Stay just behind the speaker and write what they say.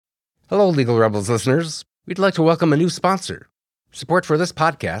Hello, Legal Rebels listeners. We'd like to welcome a new sponsor. Support for this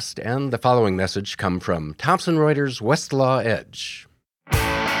podcast and the following message come from Thomson Reuters Westlaw Edge.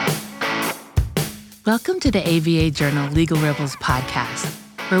 Welcome to the ABA Journal Legal Rebels podcast,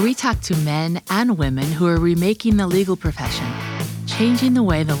 where we talk to men and women who are remaking the legal profession, changing the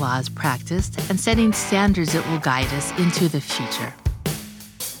way the law is practiced, and setting standards that will guide us into the future.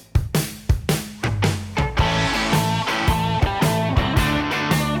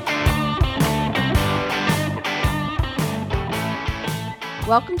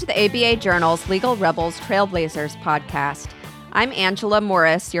 Welcome to the ABA Journal's Legal Rebels Trailblazers podcast. I'm Angela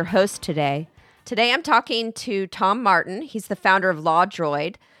Morris, your host today. Today I'm talking to Tom Martin. He's the founder of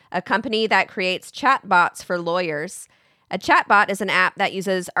LawDroid, a company that creates chatbots for lawyers. A chatbot is an app that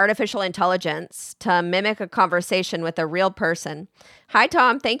uses artificial intelligence to mimic a conversation with a real person. Hi,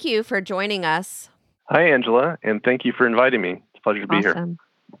 Tom. Thank you for joining us. Hi, Angela, and thank you for inviting me. It's a pleasure to be here.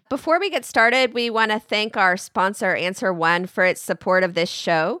 Before we get started, we want to thank our sponsor, Answer One, for its support of this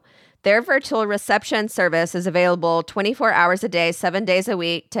show. Their virtual reception service is available 24 hours a day, 7 days a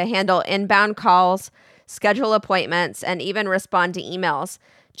week to handle inbound calls, schedule appointments, and even respond to emails.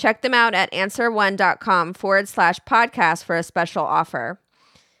 Check them out at answer1.com/podcast for a special offer.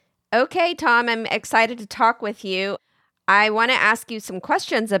 Okay, Tom, I'm excited to talk with you. I want to ask you some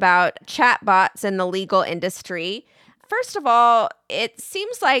questions about chatbots in the legal industry. First of all, it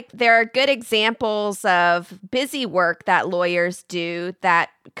seems like there are good examples of busy work that lawyers do that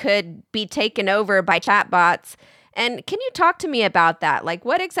could be taken over by chatbots. And can you talk to me about that? Like,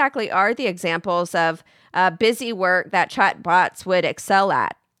 what exactly are the examples of busy work that chatbots would excel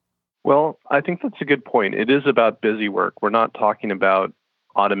at? Well, I think that's a good point. It is about busy work. We're not talking about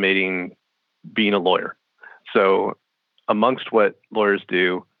automating being a lawyer. So amongst what lawyers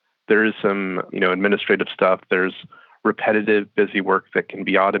do, there is some, administrative stuff. There's repetitive, busy work that can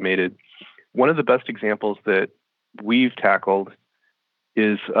be automated. One of the best examples that we've tackled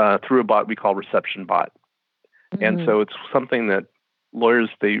is through a bot we call Reception Bot. Mm-hmm. And so it's something that lawyers,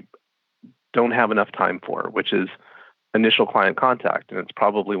 they don't have enough time for, which is initial client contact. And it's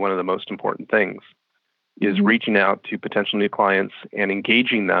probably one of the most important things is reaching out to potential new clients and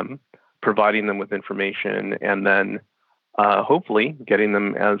engaging them, providing them with information, and then hopefully getting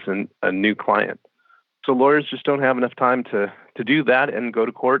them as a new client. So lawyers just don't have enough time to do that and go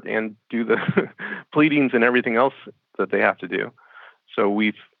to court and do the pleadings and everything else that they have to do. So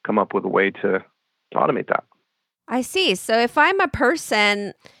we've come up with a way to automate that. I see. So if I'm a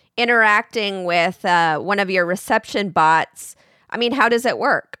person interacting with one of your reception bots, how does it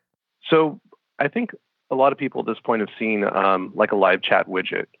work? So I think a lot of people at this point have seen like a live chat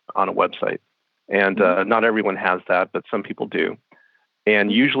widget on a website. And not everyone has that, but some people do.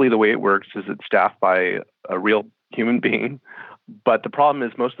 And usually the way it works is it's staffed by a real human being. But the problem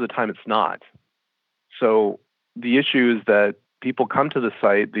is most of the time it's not. So the issue is that people come to the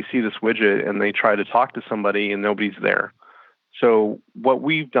site, they see this widget, and they try to talk to somebody and nobody's there. So what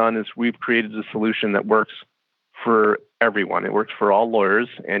we've done is we've created a solution that works for everyone. It works for all lawyers,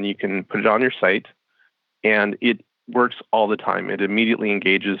 and you can put it on your site, and it works all the time. It immediately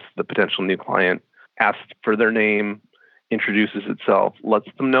engages the potential new client, asks for their name, introduces itself, lets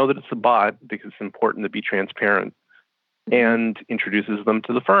them know that it's a bot because it's important to be transparent, and introduces them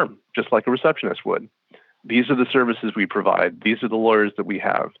to the firm, just like a receptionist would. These are the services we provide. These are the lawyers that we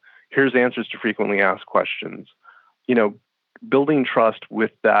have. Here's answers to frequently asked questions. Building trust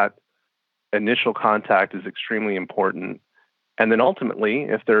with that initial contact is extremely important. And then ultimately,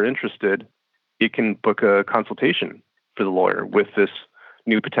 if they're interested, it can book a consultation for the lawyer with this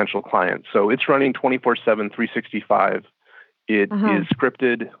new potential client. So it's running 24/7, 365. It is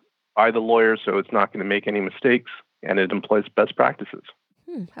scripted by the lawyer, so it's not going to make any mistakes, and it employs best practices.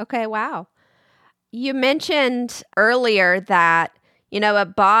 Okay, wow. You mentioned earlier that, a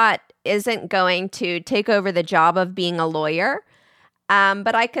bot isn't going to take over the job of being a lawyer,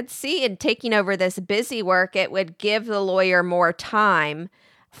 but I could see in taking over this busy work, it would give the lawyer more time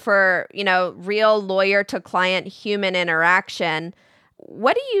for, real lawyer to client human interaction.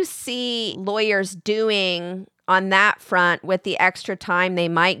 What do you see lawyers doing on that front with the extra time they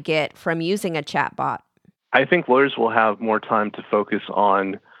might get from using a chatbot? I think lawyers will have more time to focus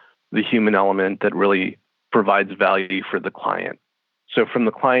on the human element that really provides value for the client. So from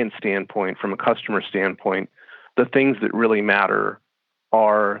the client standpoint, from a customer standpoint, the things that really matter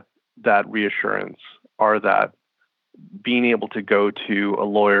are that reassurance, are that being able to go to a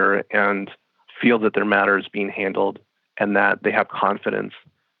lawyer and feel that their matter is being handled and that they have confidence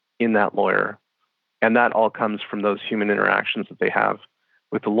in that lawyer. And that all comes from those human interactions that they have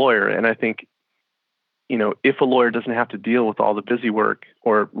with the lawyer. And I think if a lawyer doesn't have to deal with all the busy work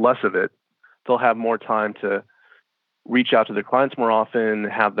or less of it, they'll have more time to reach out to their clients more often,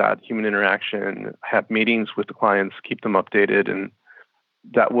 have that human interaction, have meetings with the clients, keep them updated, and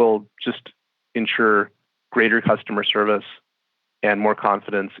that will just ensure greater customer service and more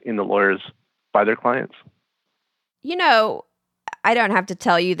confidence in the lawyers by their clients. I don't have to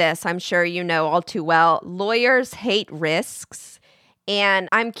tell you this. I'm sure you know all too well. Lawyers hate risks. And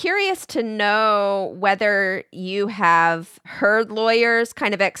I'm curious to know whether you have heard lawyers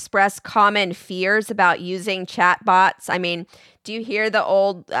kind of express common fears about using chatbots. I mean, do you hear the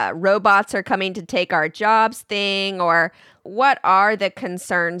old robots are coming to take our jobs thing? Or what are the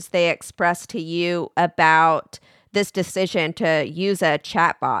concerns they express to you about this decision to use a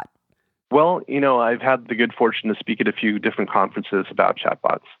chatbot? Well, I've had the good fortune to speak at a few different conferences about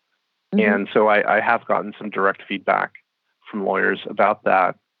chatbots. Mm-hmm. And so I have gotten some direct feedback from lawyers about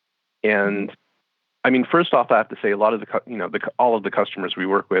that. And I mean, first off, I have to say a lot of all of the customers we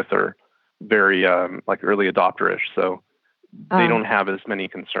work with are very early adopterish. So they don't have as many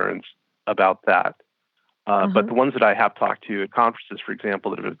concerns about that. But the ones that I have talked to at conferences, for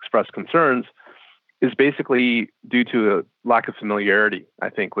example, that have expressed concerns is basically due to a lack of familiarity, I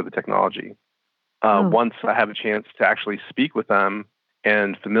think, with the technology. Once I have a chance to actually speak with them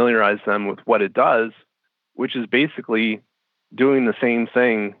and familiarize them with what it does, which is basically doing the same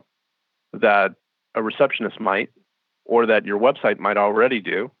thing that a receptionist might, or that your website might already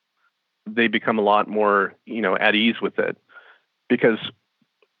do, they become a lot more, at ease with it. Because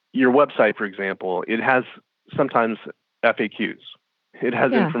your website, for example, it has sometimes FAQs. It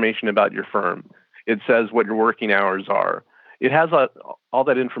has information about your firm. It says what your working hours are. It has all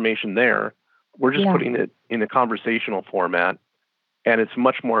that information there. We're just putting it in a conversational format, and it's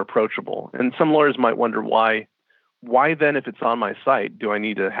much more approachable. And some lawyers might wonder why then, if it's on my site, do I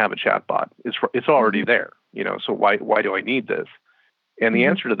need to have a chatbot? It's already there, so why do I need this? And the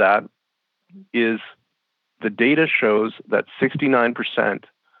answer to that is the data shows that 69%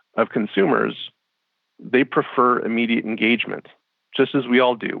 of consumers, they prefer immediate engagement, just as we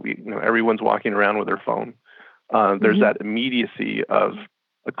all do. Everyone's walking around with their phone. There's that immediacy of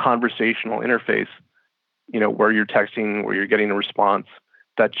a conversational interface, where you're texting, where you're getting a response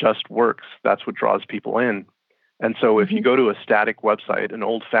that just works. That's what draws people in. And so if you go to a static website, an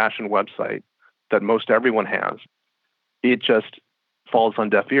old-fashioned website that most everyone has, it just falls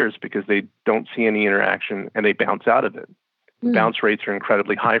on deaf ears because they don't see any interaction and they bounce out of it. The bounce rates are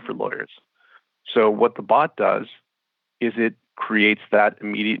incredibly high for lawyers. So what the bot does is it creates that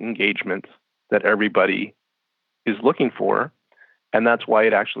immediate engagement that everybody is looking for, and that's why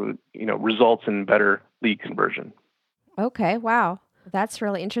it actually, results in better lead conversion. Okay, wow. That's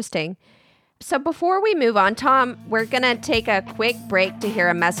really interesting. So before we move on, Tom, we're going to take a quick break to hear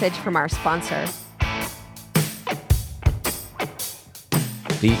a message from our sponsor.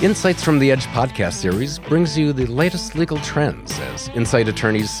 The Insights from the Edge podcast series brings you the latest legal trends as Insight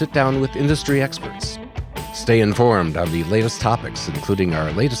attorneys sit down with industry experts. Stay informed on the latest topics, including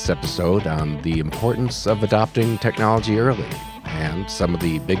our latest episode on the importance of adopting technology early and some of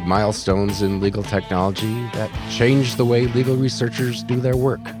the big milestones in legal technology that change the way legal researchers do their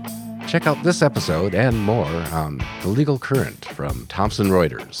work. Check out this episode and more on The Legal Current from Thomson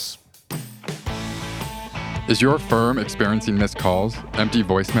Reuters. Is your firm experiencing missed calls, empty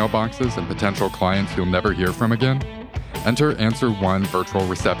voicemail boxes, and potential clients you'll never hear from again? Enter Answer One Virtual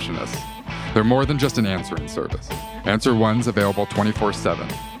Receptionists. They're more than just an answering service. Answer One's available 24/7.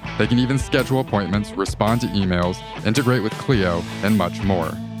 They can even schedule appointments, respond to emails, integrate with Clio, and much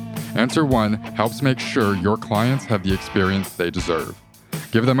more. Answer One helps make sure your clients have the experience they deserve.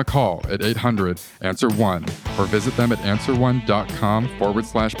 Give them a call at 800-ANSWER1 or visit them at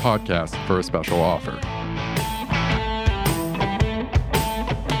answer1.com/podcast for a special offer.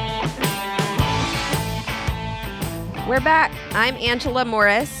 We're back. I'm Angela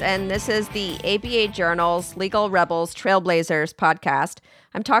Morris, and this is the ABA Journal's Legal Rebels Trailblazers podcast.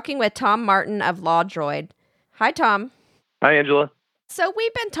 I'm talking with Tom Martin of LawDroid. Hi, Tom. Hi, Angela. So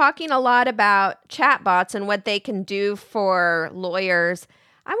we've been talking a lot about chatbots and what they can do for lawyers.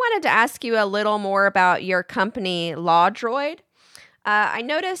 I wanted to ask you a little more about your company, LawDroid. I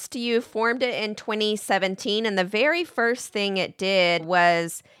noticed you formed it in 2017, and the very first thing it did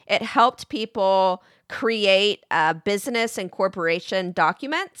was it helped people create business and corporation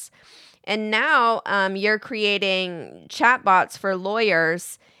documents. And now you're creating chatbots for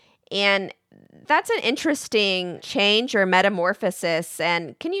lawyers. And that's an interesting change or metamorphosis.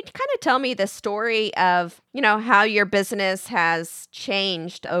 And can you kind of tell me the story of, how your business has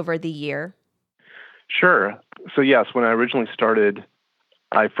changed over the year? Sure. So yes, when I originally started,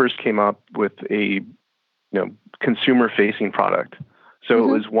 I first came up with a consumer-facing product. So it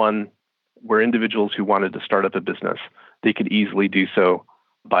was one where individuals who wanted to start up a business, they could easily do so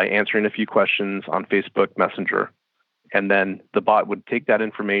by answering a few questions on Facebook Messenger. And then the bot would take that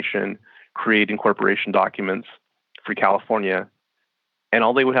information, create incorporation documents for California, and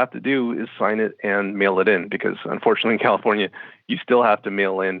all they would have to do is sign it and mail it in, because unfortunately in California, you still have to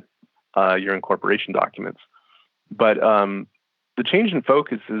mail in your incorporation documents. But the change in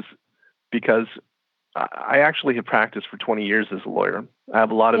focus is because I actually have practiced for 20 years as a lawyer. I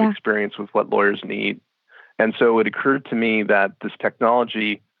have a lot of experience with what lawyers need. And so it occurred to me that this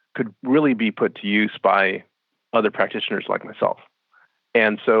technology could really be put to use by other practitioners like myself.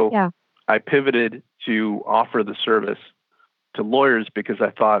 And so I pivoted to offer the service to lawyers because I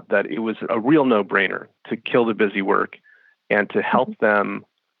thought that it was a real no-brainer to kill the busy work and to help them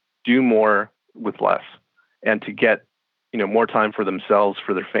do more with less, and to get more time for themselves,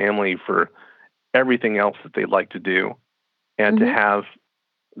 for their family, for everything else that they'd like to do, and to have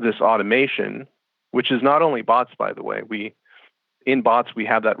this automation, which is not only bots, by the way. In bots, we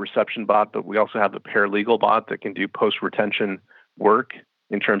have that reception bot, but we also have the paralegal bot that can do post-retention work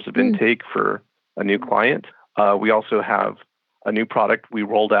in terms of intake for a new client. We also have a new product we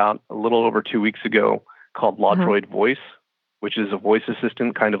rolled out a little over 2 weeks ago called LawDroid Voice, which is a voice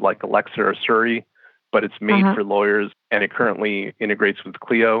assistant, kind of like Alexa or Siri, but it's made for lawyers, and it currently integrates with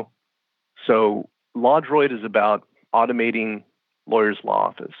Clio. So LawDroid is about automating lawyers' law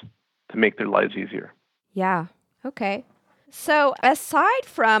office to make their lives easier. Yeah. Okay. So aside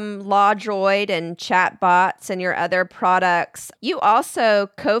from LawDroid and chatbots and your other products, you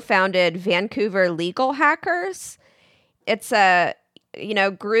also co-founded Vancouver Legal Hackers. It's a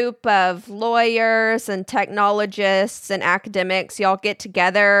group of lawyers and technologists and academics. Y'all get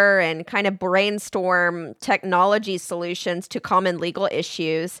together and kind of brainstorm technology solutions to common legal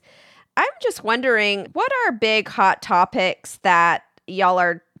issues. I'm just wondering, what are big hot topics that y'all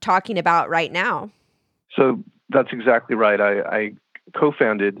are talking about right now? So that's exactly right. I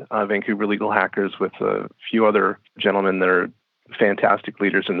co-founded Vancouver Legal Hackers with a few other gentlemen that are fantastic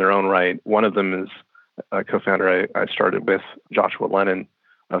leaders in their own right. One of them is a co-founder I started with, Joshua Lennon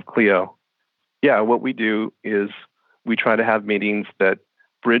of Clio. Yeah, what we do is we try to have meetings that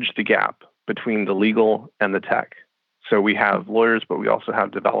bridge the gap between the legal and the tech. So we have lawyers, but we also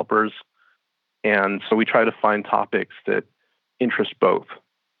have developers. And so we try to find topics that interest both.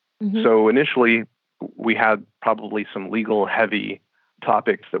 So initially, we had probably some legal-heavy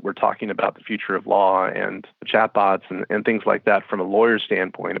topics that were talking about the future of law and chatbots and things like that from a lawyer's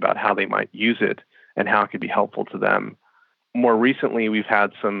standpoint about how they might use it and how it could be helpful to them. More recently, we've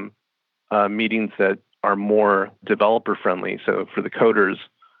had some meetings that are more developer-friendly, so for the coders,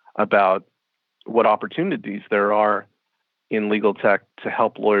 about what opportunities there are in legal tech to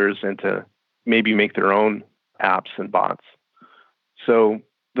help lawyers and to maybe make their own apps and bots. So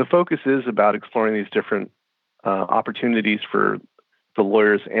the focus is about exploring these different opportunities for the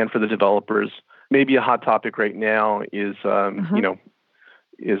lawyers and for the developers. Maybe a hot topic right now is, blockchain,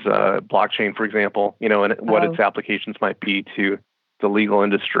 for example, and what its applications might be to the legal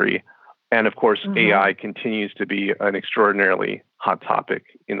industry. And of course, AI continues to be an extraordinarily hot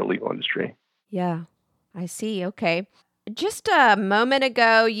topic in the legal industry. Yeah, I see. Okay. Just a moment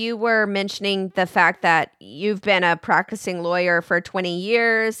ago, you were mentioning the fact that you've been a practicing lawyer for 20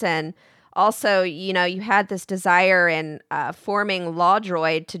 years. And also, you had this desire in forming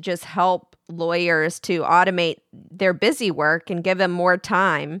LawDroid to just help lawyers to automate their busy work and give them more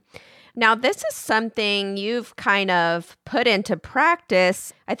time. Now, this is something you've kind of put into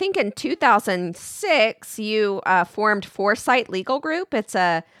practice. I think in 2006, you formed Foresight Legal Group. It's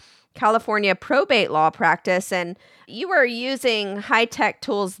a California probate law practice, and you were using high-tech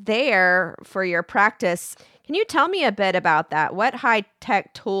tools there for your practice. Can you tell me a bit about that? What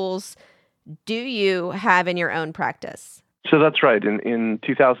high-tech tools do you have in your own practice? So that's right. In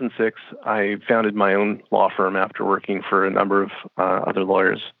 2006, I founded my own law firm after working for a number of other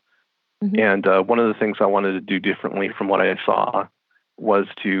lawyers. And one of the things I wanted to do differently from what I saw was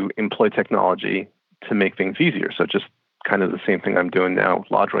to employ technology to make things easier. So just kind of the same thing I'm doing now with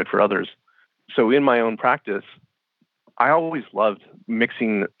LawDroid for others. So in my own practice, I always loved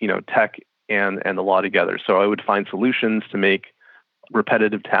mixing, tech and the law together. So I would find solutions to make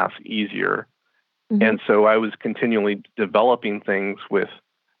repetitive tasks easier. And so I was continually developing things with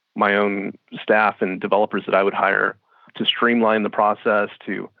my own staff and developers that I would hire to streamline the process,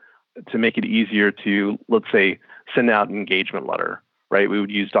 to make it easier to, let's say, send out an engagement letter, right? We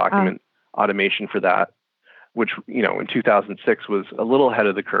would use document automation for that, which, in 2006 was a little ahead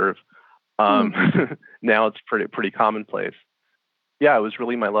of the curve. Now it's pretty commonplace. Yeah, it was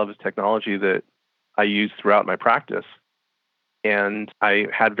really my love of technology that I used throughout my practice. And I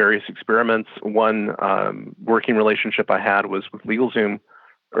had various experiments. One working relationship I had was with LegalZoom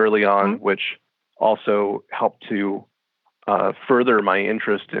early on, which also helped to further my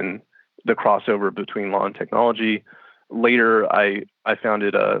interest in the crossover between law and technology. Later, I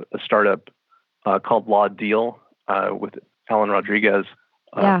founded a startup called Law Deal with Alan Rodriguez,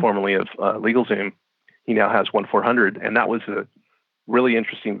 formerly of LegalZoom. He now has 1-400, and that was a really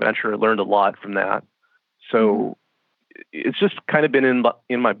interesting venture. I learned a lot from that. So it's just kind of been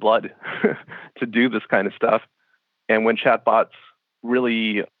in my blood to do this kind of stuff. And when chatbots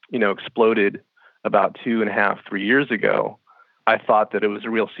really, exploded about 2.5, 3 years ago, I thought that it was a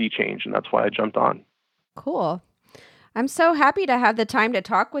real sea change, and that's why I jumped on. Cool. I'm so happy to have the time to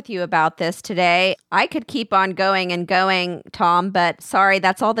talk with you about this today. I could keep on going and going, Tom, but sorry,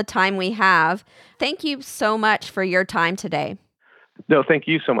 that's all the time we have. Thank you so much for your time today. No, thank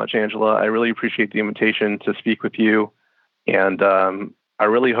you so much, Angela. I really appreciate the invitation to speak with you. And I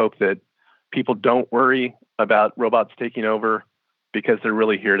really hope that people don't worry about robots taking over, because they're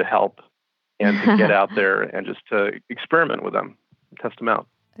really here to help and to get out there and just to experiment with them, test them out.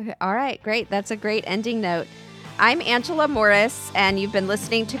 Okay, all right, great. That's a great ending note. I'm Angela Morris, and you've been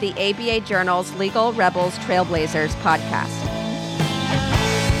listening to the ABA Journal's Legal Rebels Trailblazers podcast.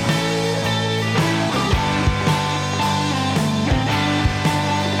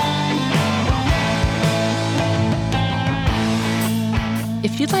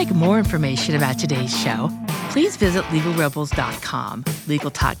 If you'd like more information about today's show, please visit LegalRebels.com,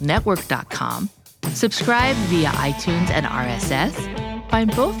 LegalTalkNetwork.com, subscribe via iTunes and RSS,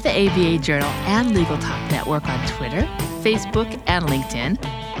 find both the ABA Journal and Legal Talk Network on Twitter, Facebook, and LinkedIn,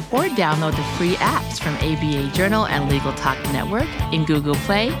 or download the free apps from ABA Journal and Legal Talk Network in Google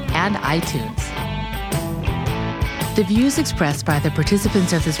Play and iTunes. The views expressed by the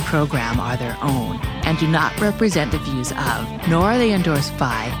participants of this program are their own and do not represent the views of, nor are they endorsed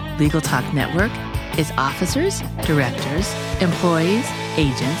by, Legal Talk Network, its officers, directors, employees,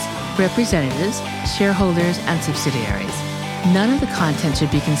 agents, representatives, shareholders, and subsidiaries. None of the content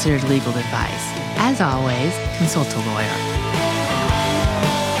should be considered legal advice. As always, consult a lawyer.